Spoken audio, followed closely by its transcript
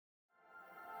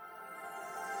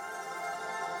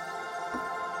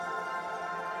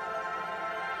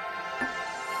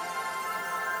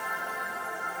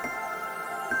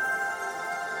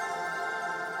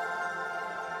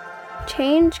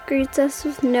Change greets us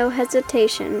with no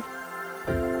hesitation,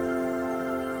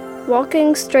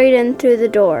 walking straight in through the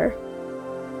door.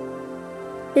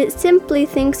 It simply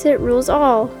thinks it rules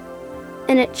all,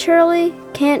 and it surely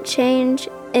can't change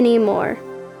anymore.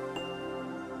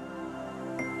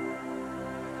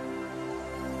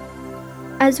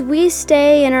 As we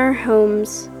stay in our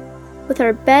homes, with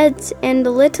our beds and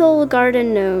little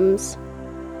garden gnomes,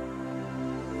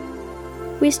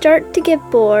 we start to get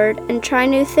bored and try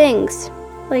new things,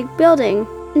 like building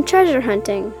and treasure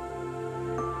hunting.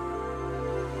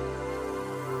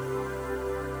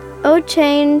 Oh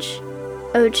change,